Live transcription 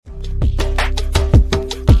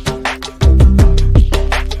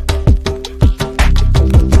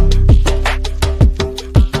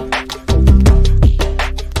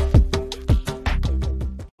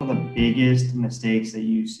mistakes that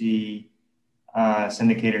you see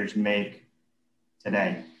syndicators make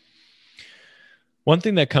today? One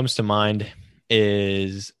thing that comes to mind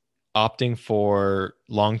is opting for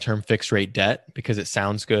long-term fixed rate debt because it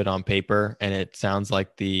sounds good on paper and it sounds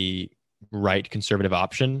like the right conservative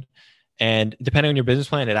option. And depending on your business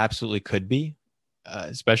plan, it absolutely could be,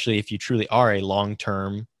 especially if you truly are a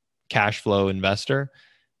long-term cash flow investor,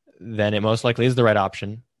 then it most likely is the right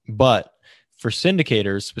option. But for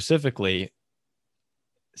syndicators specifically,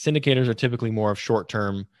 syndicators are typically more of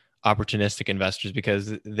short-term opportunistic investors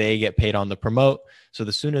because they get paid on the promote. So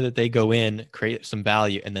the sooner that they go in, create some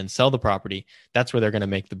value, and then sell the property, that's where they're going to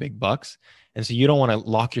make the big bucks. And so you don't want to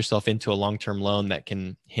lock yourself into a long-term loan that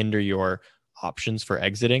can hinder your options for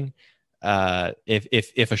exiting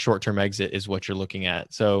if a short-term exit is what you're looking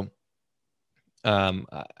at. So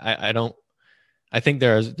I don't. I think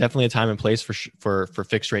there's definitely a time and place for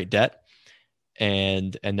fixed rate debt,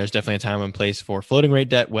 and there's definitely a time and place for floating rate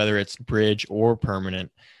debt, whether it's bridge or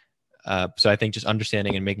permanent. So I think just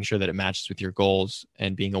understanding and making sure that it matches with your goals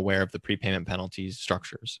and being aware of the prepayment penalties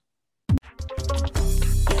structures.